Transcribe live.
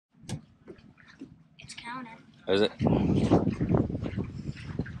counter. Is it?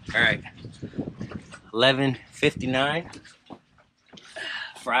 All right. 11:59.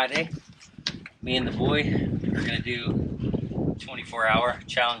 Friday. Me and the boy are gonna do 24-hour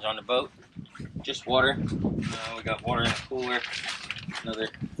challenge on the boat. Just water. We got water in the cooler. Another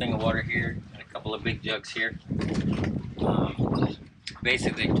thing of water here, and a couple of big jugs here.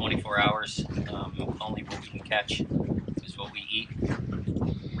 Basically 24 hours. Only what we can catch is what we eat.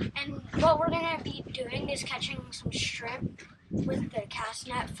 And what we're gonna be doing is catching some shrimp with the cast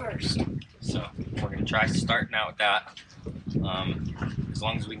net first. So we're gonna try starting out with that. As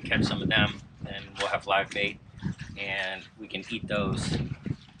long as we can catch some of them, then we'll have live bait, and we can eat those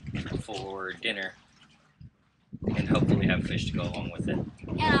for dinner, and hopefully have fish to go along with it.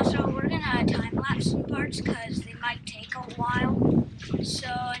 And also, we're gonna time lapse some parts because they might take a while. So,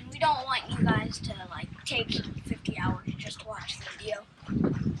 and we don't want you guys to like take 50 hours just to watch the video.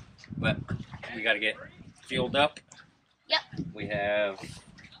 But we got to get fueled up. Yep. We have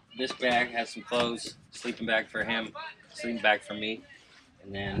this bag has some clothes, sleeping bag for him, sleeping bag for me,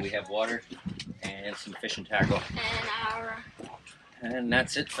 and then we have water and some fishing tackle. And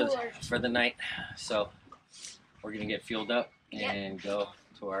that's it for the night. So we're gonna get fueled up and go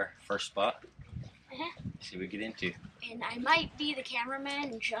to our first spot. See what we get into. And I might be the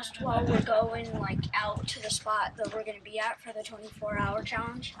cameraman just while we're going like out to the spot that we're gonna be at for the 24-hour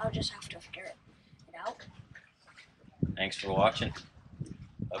challenge. I'll just have to figure it out. Thanks for watching.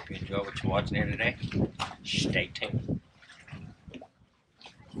 Hope you enjoy what you're watching here today. Stay tuned.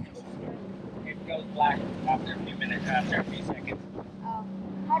 It goes black after a few minutes, after a few seconds.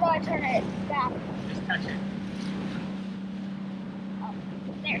 How do I turn it back? Just touch it. Oh,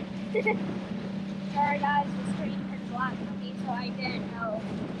 there. Sorry guys, the screen turned black for me, so I didn't know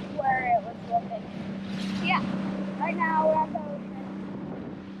where it was looking. So yeah, right now we're at the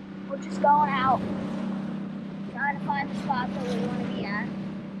ocean. We're just going out, trying to find the spot that we want to be at.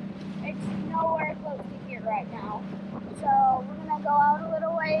 It's nowhere close to here right now. So we're going to go out a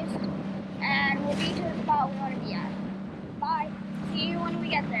little ways, and we'll be to the spot we want to be at. Bye. See you when we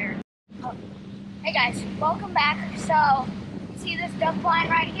get there. Oh. Hey guys, welcome back. So, see this duck line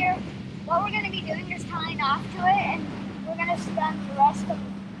right here? What we're going to be doing is tying off to it, and we're going to spend the rest of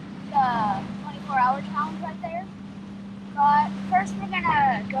the 24-hour challenge right there. But first we're going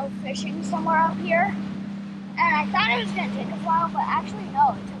to go fishing somewhere up here. And I thought it was going to take a while, but actually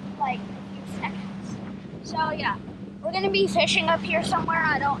no, it took like a few seconds. So yeah, we're going to be fishing up here somewhere,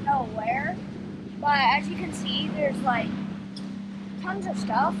 I don't know where. But as you can see, there's like tons of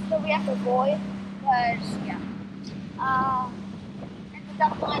stuff that we have to avoid, because yeah. And the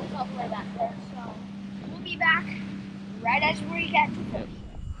duck line is all the way back there, so we'll be back right as we get to fish.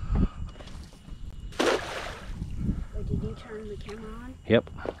 Wait, did you turn the camera on? Yep.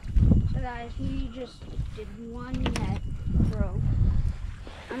 So guys, we just did one net throw.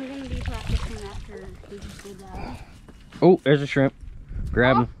 I'm gonna be practicing after we just did that. Oh, there's a shrimp.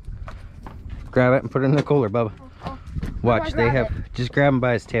 Grab him. Grab it and put it in the cooler, Bubba. Watch, they have. Just grab him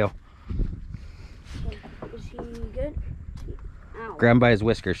by his tail. Okay. Is he good? Ow. Grab him by his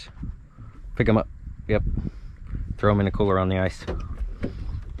whiskers. Pick him up. Yep. Throw him in the cooler on the ice.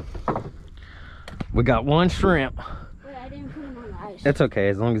 We got one shrimp. Wait, I didn't put him on the ice. It's okay,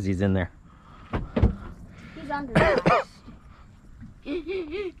 as long as he's in there. He's under the ice.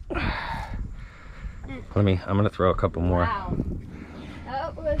 I'm gonna throw a couple more. Wow.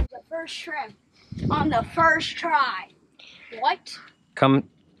 That was the first shrimp on the first try. What? Come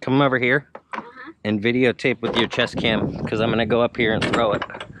over here and videotape with your chest cam, because I'm gonna go up here and throw it.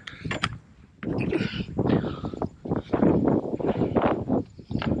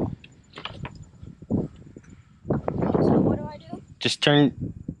 So what do I do? Just turn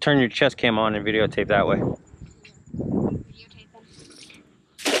your chest cam on and videotape that way. Videotape them.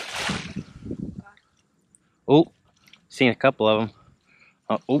 Oh, seen a couple of them.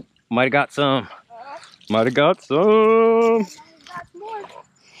 Oh, might have got some. Might have got some. Got more.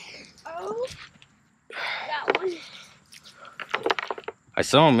 Oh, got one. I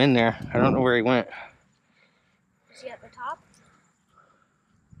saw him in there. I don't know where he went. Is he at the top?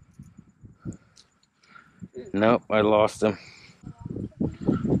 Nope, I lost him.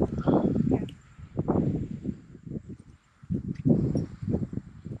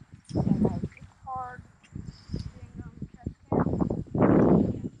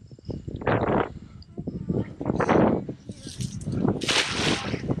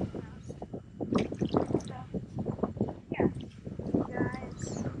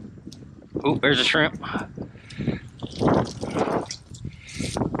 Oh, there's a shrimp.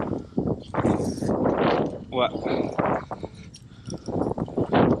 What?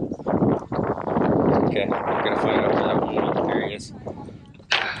 Okay. Okay, we're gonna find out where that one went. There he is.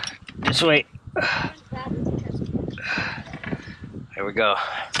 This way. Here we go.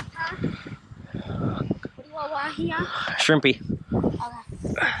 Huh? What do you want here? Shrimpy. Okay.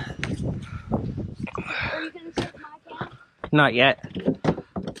 Are you gonna take my can? Not yet.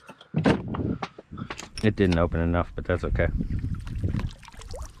 It didn't open enough, but that's okay.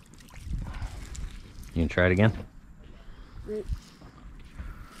 You can try it again? Wait.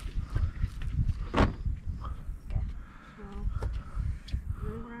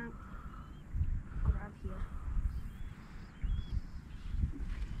 Grab here.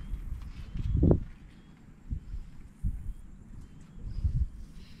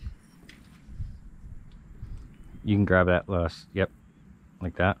 You can grab that last. Yep.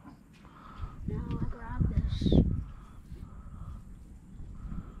 Like that. Now I grab this.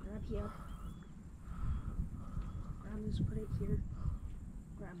 Grab here. Grab this, put it here.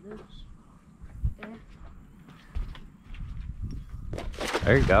 Grab this. Okay.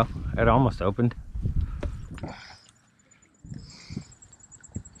 There you go. It almost opened.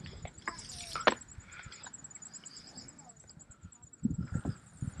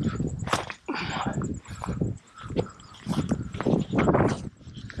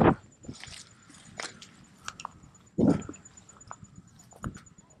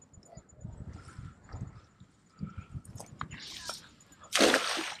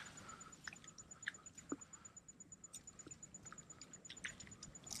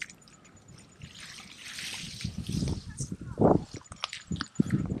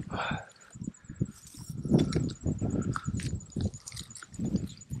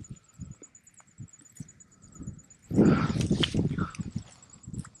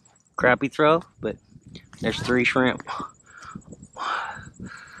 Crappy throw, but there's 3 shrimp.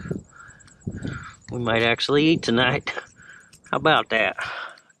 We might actually eat tonight. How about that?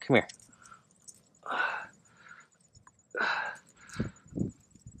 Come here.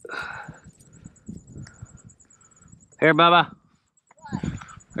 Here, Bubba. What?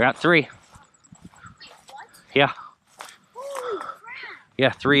 I got 3. Wait, what? Yeah. Holy crap!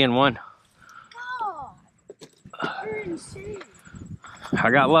 Yeah, 3 in 1. Oh, you're insane. I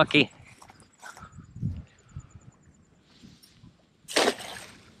got lucky. That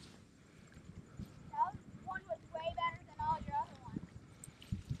one was way better than all your other ones.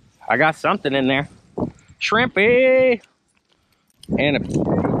 I got something in there. Shrimpy! And a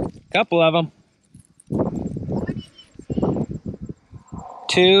couple of them. How many do you see?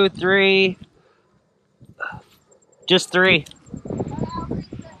 2, 3. Just 3.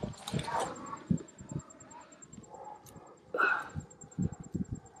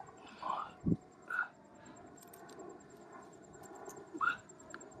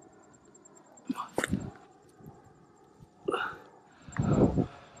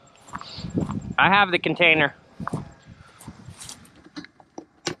 I have the container. Where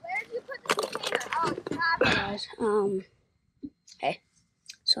did you put the container? Oh, you have it. Guys, hey.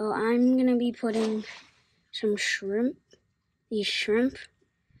 So I'm gonna be putting some shrimp,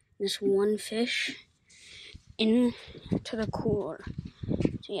 this one fish, into the cooler.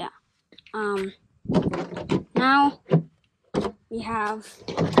 So yeah. Now we have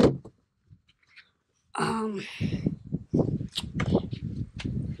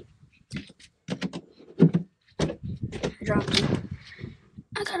I dropped him.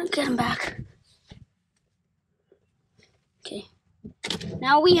 I gotta get him back. Okay.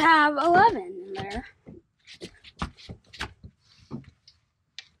 Now we have 11 in there.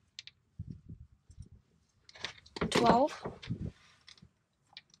 $12,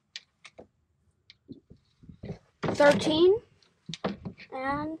 13,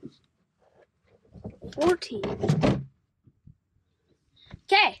 and 14.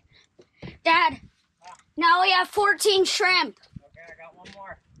 Okay, Dad. Now we have 14 shrimp. Okay, I got one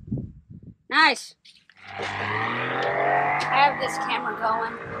more. Nice. I have this camera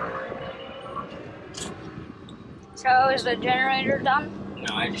going. So is the generator done?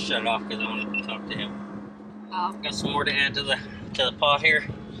 No, I just shut it off because I wanted to talk to him. Oh. Got some more to add to the pot here.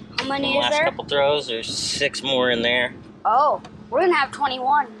 How many From the is last there? couple throws, there's 6 more in there. Oh, we're gonna have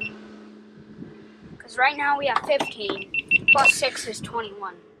 21. Because right now we have 15. Plus 6 is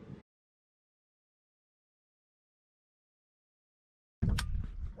 21.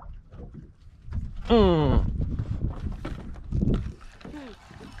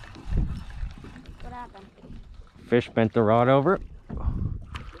 What happened? Fish bent the rod over it.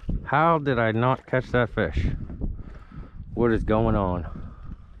 How did I not catch that fish? What is going on?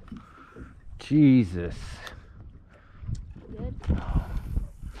 Jesus. Good?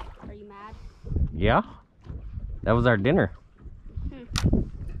 Are you mad? Yeah? That was our dinner.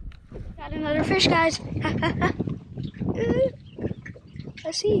 Dad, Got another fish, guys.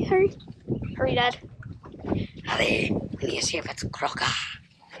 Let's see. Hurry. Hurry, Dad. Hurry. We need to see if it's a croaker.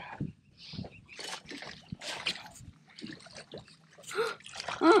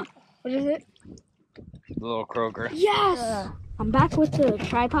 What is it? The little croaker. Yes! I'm back with the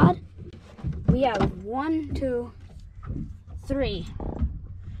tripod. We have 1, 2, 3.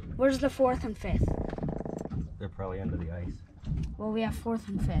 Where's the 4th and 5th? They're probably under the ice. Well, we have 4th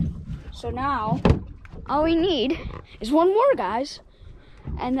and 5th. So now, all we need is one more, guys.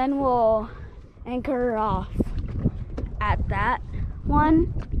 And then we'll anchor off at that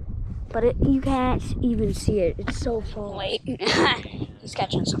one. But you can't even see it. It's so full. Wait. He's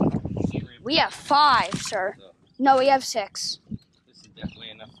catching something. We have 5, sir. No, we have 6. This is definitely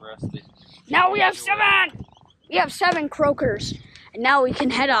enough for us to... Now we have 7! We have 7 croakers. And now we can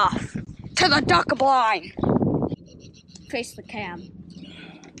head off to the duck blind. Face the cam.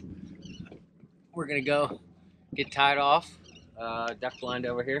 We're gonna go get tied off, duck blind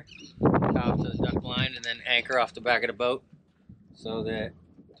over here, tie off to the duck blind, and then anchor off the back of the boat so that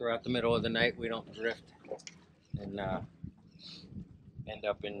throughout the middle of the night we don't drift and end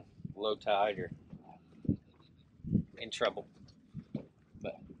up in low tide or in trouble.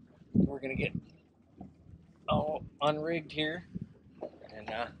 But we're gonna get all unrigged here and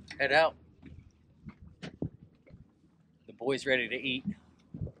head out. The boys ready to eat.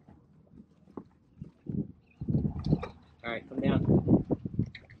 All right, come down.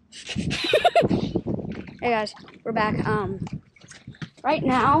 Hey guys, we're back. Right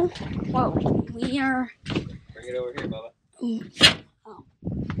now, we are. Bring it over here, Bubba. Oh.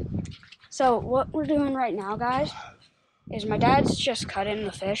 So what we're doing right now, guys, is my dad's just cutting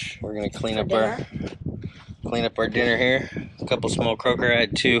the fish. We're gonna clean up dinner. our dinner here. A couple small croaker. I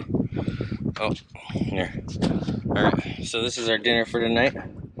had 2. Oh, here. All right. So this is our dinner for tonight.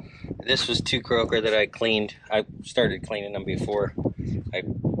 This was 2 croaker that I cleaned. I started cleaning them before I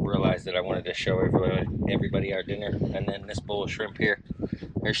realized that I wanted to show everybody our dinner. And then this bowl of shrimp here.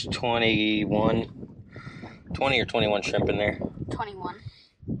 There's 20 or 21 shrimp in there. 21.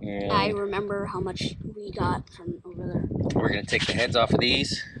 And I remember how much we got from over there. we're gonna take the heads off of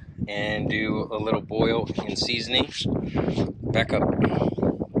these and do a little boil in seasoning. Back up.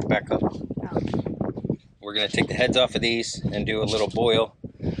 Back up. Oh. We're gonna take the heads off of these and do a little boil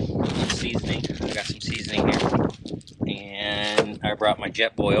in seasoning. I got some seasoning here, and I brought my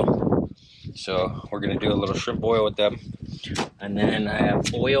jet boil. So we're gonna do a little shrimp boil with them, and then I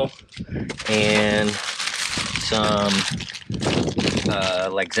have oil and some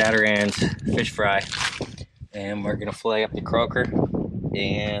like Zatarain's fish fry, and we're gonna fillet up the croaker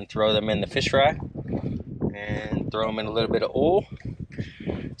and throw them in the fish fry, and throw them in a little bit of oil,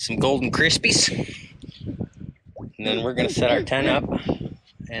 some golden crispies, and then we're gonna set our tent up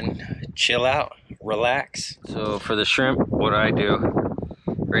and chill out, relax. So for the shrimp, what I do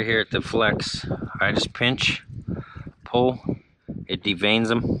right here at the flex, I just pinch, pull, it deveins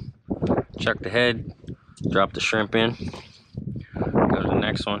them, chuck the head, drop the shrimp in, go to the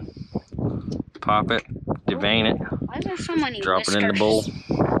next one, pop it, devein it, Why are there so many drop whiskers? it in the bowl.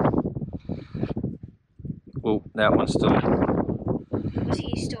 Oh, that one's still, Was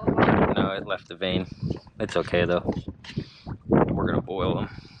he still alive? no, it left the vein. It's okay though. We're gonna boil them.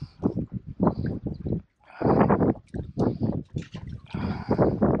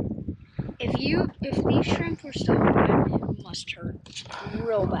 If these shrimp were still alive, it must hurt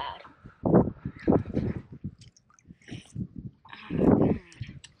real bad. We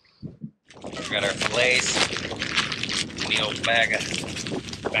got our fillets, the old bag of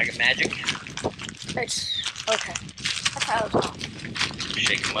magic. It's okay. That's how it's on.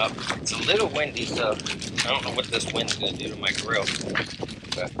 Shake them up. It's a little windy, so I don't know what this wind's gonna do to my grill.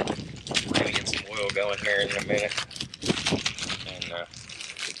 But we're gonna get some oil going here in a minute and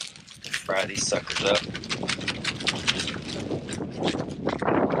fry these suckers up.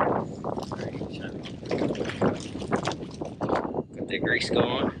 Got the grease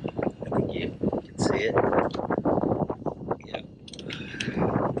going. I think you can see it. Yep.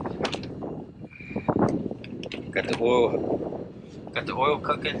 Got the oil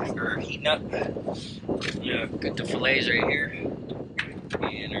cooking or heating up. Yeah, got the fillets right here,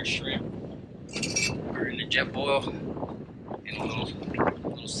 and our shrimp are in the jet boil in a little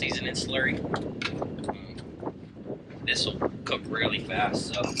seasoning slurry. This will cook really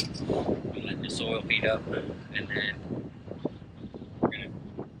fast, so I'm letting this oil heat up, and then we're gonna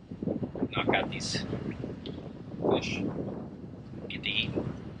knock out these fish, get to eat.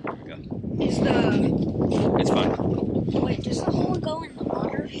 There we go. It's fine. Wait, does the hole go in the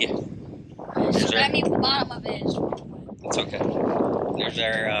water? Yeah. So that means the bottom of it is. It's okay. There's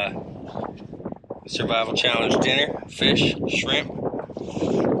our Survival challenge dinner, fish, shrimp.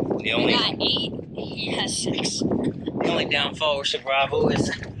 The only I got 8, he has 6. The only downfall with survival is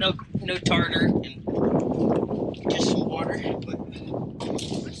no tartar and just some water. But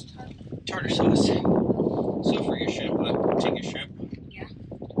What's tartar? tartar sauce. So for your shrimp, take your shrimp. Yeah.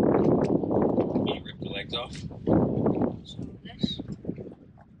 You rip the legs off. So this.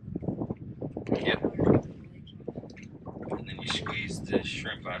 Yep. And then you squeeze the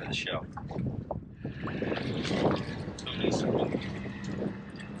shrimp out of the shell.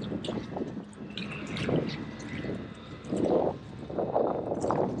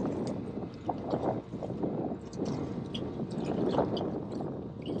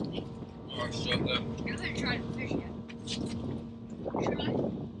 So good. I haven't tried the fish yet. Should I?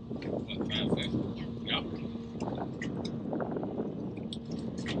 What, try the fish? Yeah.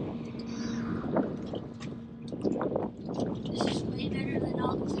 This is way better than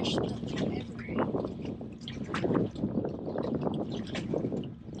all the fish that I've ever ate.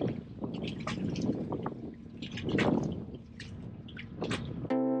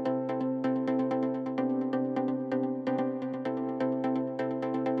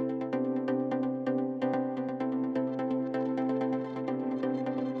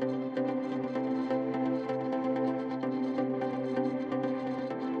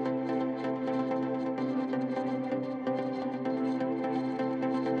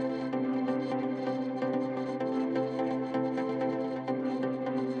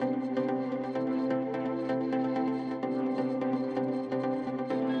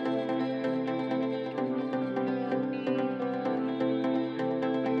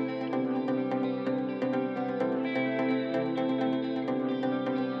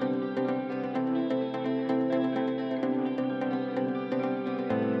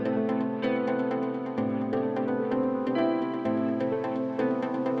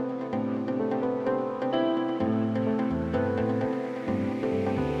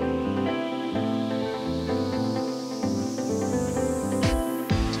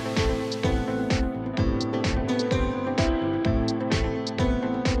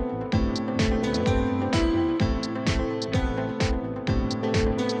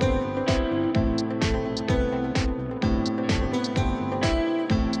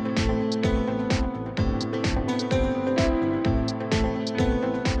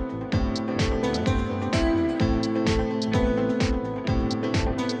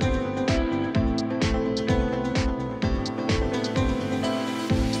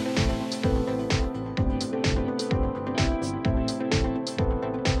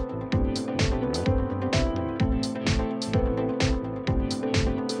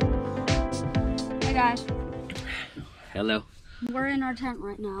 Hey guys, Hello. we're in our tent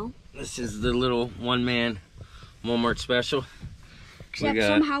right now. This is the little one-man Walmart special. Except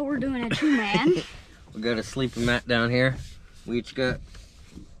somehow we're doing a 2-man. We got a sleeping mat down here. We each got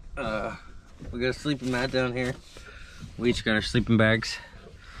a sleeping mat down here. We each got our sleeping bags.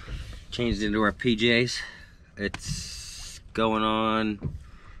 Changed into our PJs. It's going on.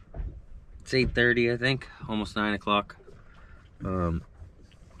 It's 8:30, I think, almost 9 o'clock.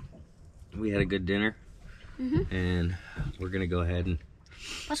 We had a good dinner, and we're gonna go ahead and.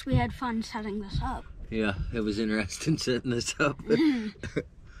 Plus we had fun setting this up. Yeah, it was interesting setting this up.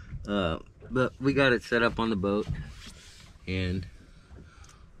 But we got it set up on the boat, and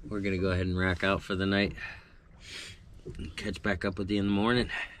we're gonna go ahead and rack out for the night. And catch back up with you in the morning.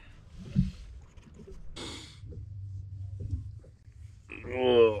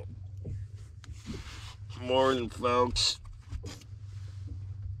 Oh. Morning, folks.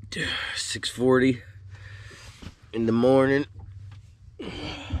 6:40 in the morning.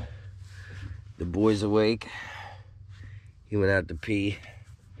 The boy's awake. He went out to pee.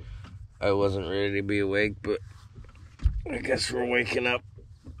 I wasn't ready to be awake, but I guess we're waking up.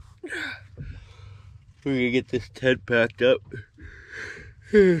 We're gonna get this tent packed up.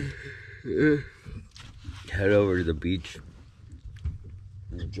 Head over to the beach.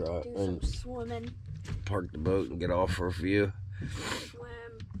 And Do some swimming. Park the boat and get off for a few.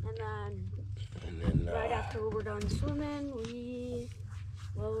 Swim, and then right after we're done swimming, we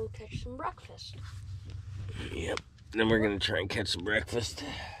will catch some breakfast. Yep. Then we're gonna try and catch some breakfast.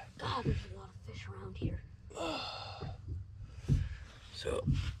 God, there's a lot of fish around here. So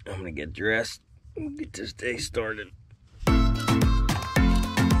I'm gonna get dressed and get this day started.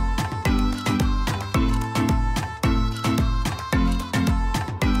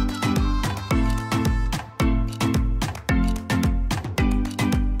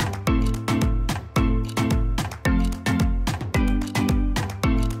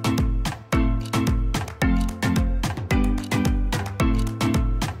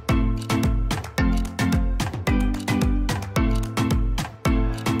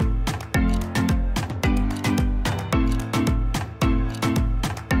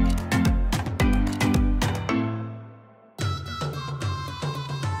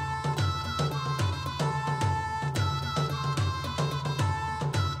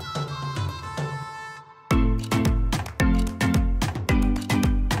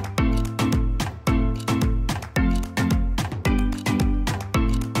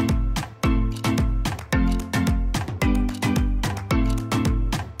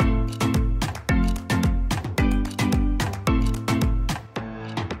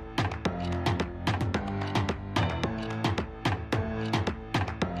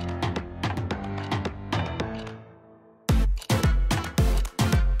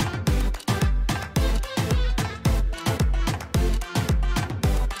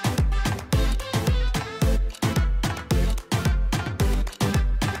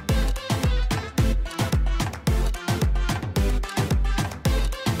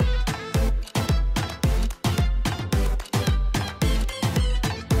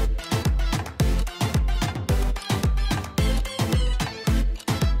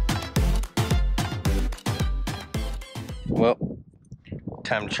 Well,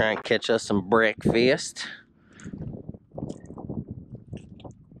 time to try and catch us some breakfast.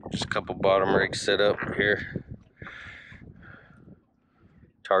 Just a couple bottom rigs set up here.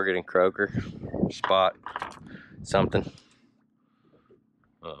 Targeting croaker, spot, something.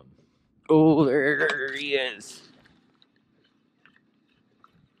 Oh, there he is.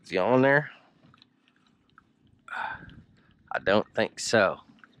 Is he on there? I don't think so.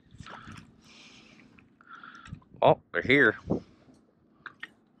 Oh, they're here.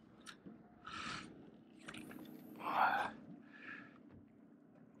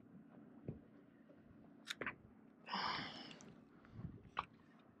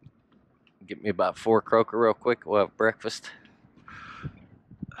 Get me about 4 croaker real quick. We'll have breakfast.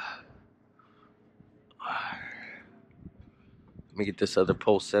 Let me get this other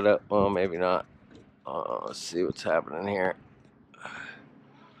pole set up. Well, maybe not. Let's see what's happening here.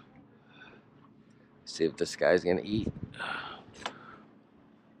 See if this guy's gonna eat.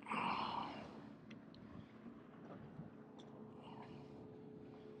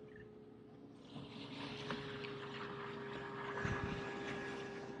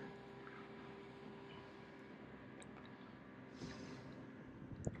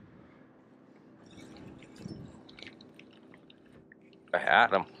 I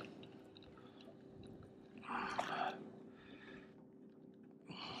had him.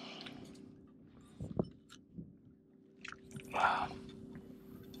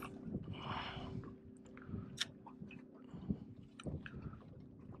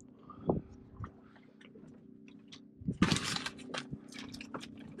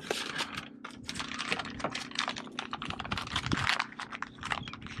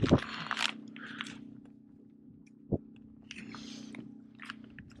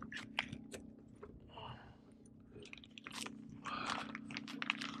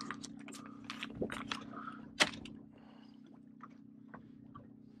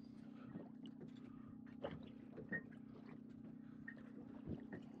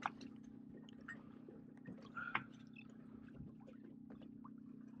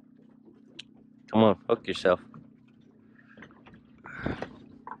 Come on, hook yourself.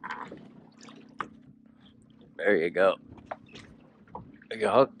 There you go. Are you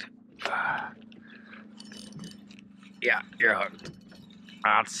hooked? Yeah, you're hooked.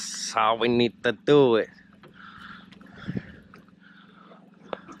 That's how we need to do it.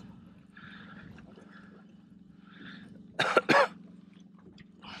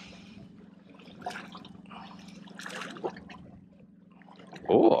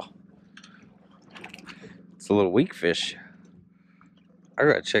 Oh, it's a little weak fish. I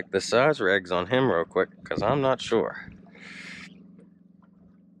gotta check the size regs on him real quick because I'm not sure.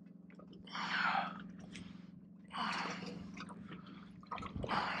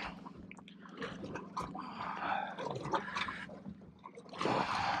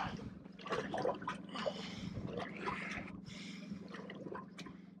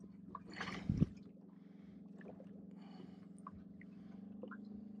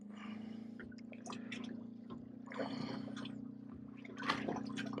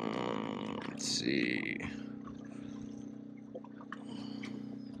 Let's see.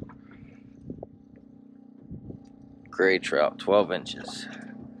 Gray trout, 12 inches.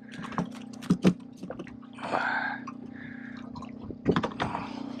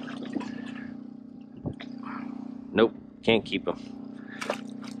 Nope, can't keep him.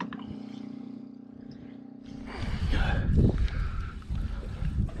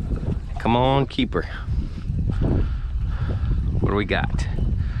 Come on, keeper. What do we got?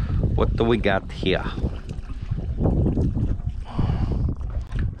 What do we got here?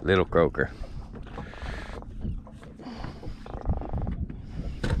 Little croaker.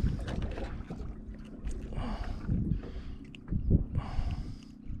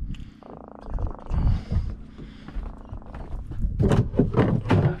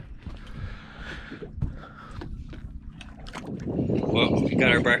 Well, we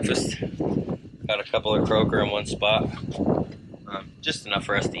got our breakfast. Got a couple of croaker in one spot. Just enough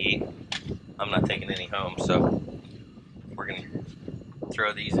for us to eat. I'm not taking any home, so we're gonna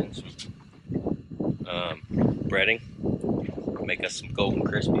throw these in some breading. Make us some golden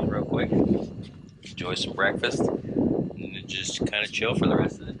crispies real quick. Enjoy some breakfast, and then just kind of chill for the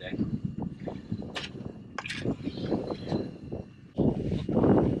rest of the day.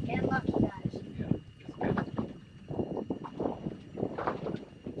 Get lucky, guys.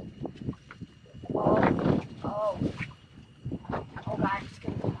 Oh, God, it's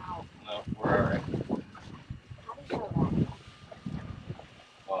gonna come out. No, we're alright. How do you know that?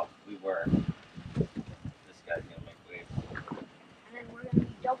 Well, we were. This guy's gonna make waves. And then we're gonna be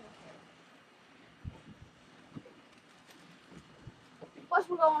double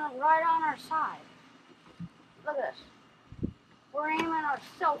we're going right on our side. Look at this. We're aiming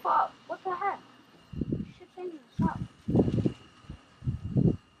ourselves up. What the heck? Shit's aiming us up.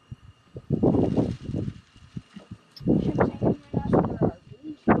 Shit's aiming us for our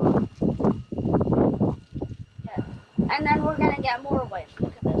beam spot. Yeah. And then we're gonna get more waves.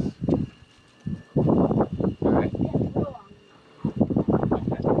 Look at this. Alright. Getting real on.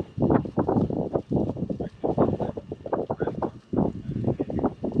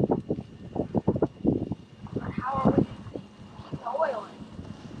 How are we gonna keep the oil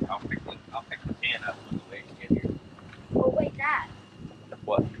in? I'll pick the pan up when the waves get here. Oh wait, that.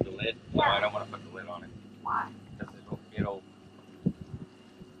 What? The lid? No, Yeah. I don't want to put the lid on it. Why? Because it'll The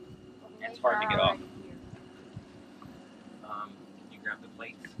It's hard to waves get are off. already here. you grab the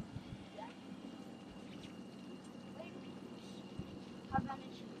plates. Wait. Have that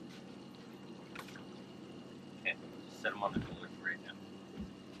issue. Okay, just set them on the cooler for right now.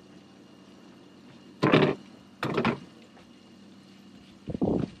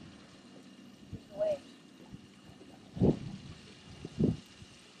 The waves.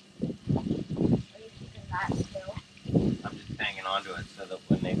 Are you keeping that still? I'm just hanging on to it so that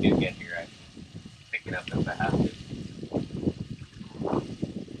when they do get here, I can pick it up if I have to.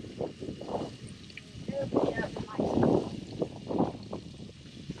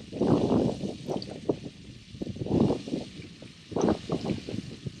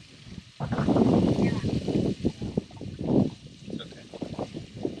 It's okay.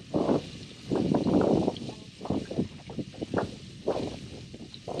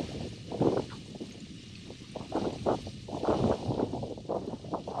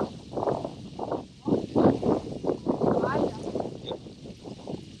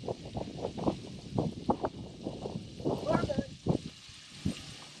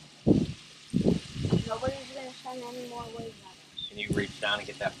 Nobody's gonna send any more waves at us. Can you reach down and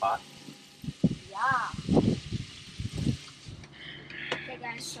get that pot? Yeah. Okay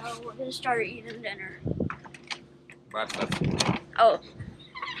guys, so we're gonna start eating dinner. Breakfast. Oh.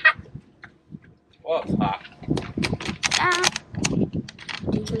 Well, it's hot.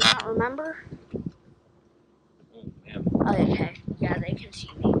 Do you not remember? Yeah. Okay. Yeah, they can see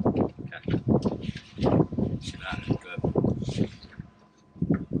me. That is good.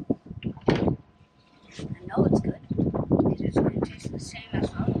 I know it's good. Because it's gonna taste the same as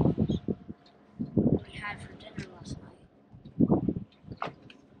the other ones we had for dinner last night.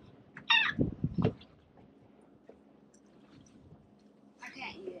 I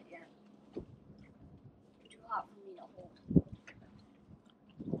can't eat it yet. It's too hot for me to hold.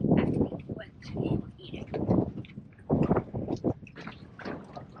 I have to be quick to be able to eat it.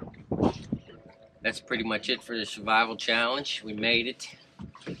 That's pretty much it for the survival challenge. We made it.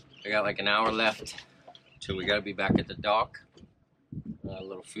 We got like an hour left till we gotta be back at the dock. A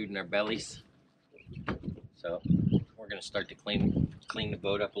little food in our bellies. So we're gonna start to clean the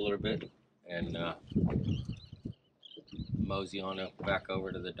boat up a little bit and mosey on up back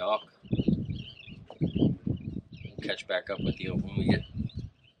over to the dock. We'll catch back up with you when we get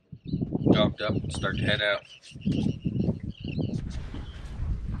docked up and start to head out.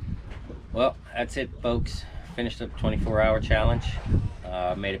 Well, that's it, folks. Finished up 24-hour challenge.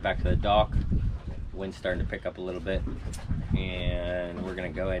 Made it back to the dock. Wind's starting to pick up a little bit, and we're gonna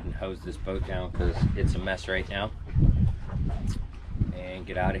go ahead and hose this boat down because it's a mess right now, and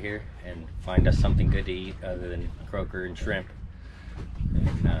get out of here and find us something good to eat other than croaker and shrimp.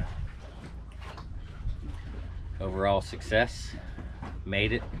 And overall success.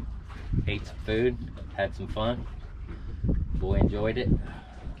 Made it. Ate some food. Had some fun. Boy enjoyed it.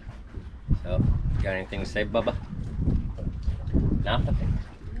 So, got anything to say, Bubba? Nothing?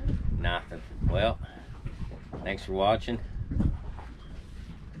 Nothing. Well, thanks for watching.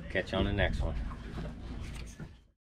 Catch you on the next one.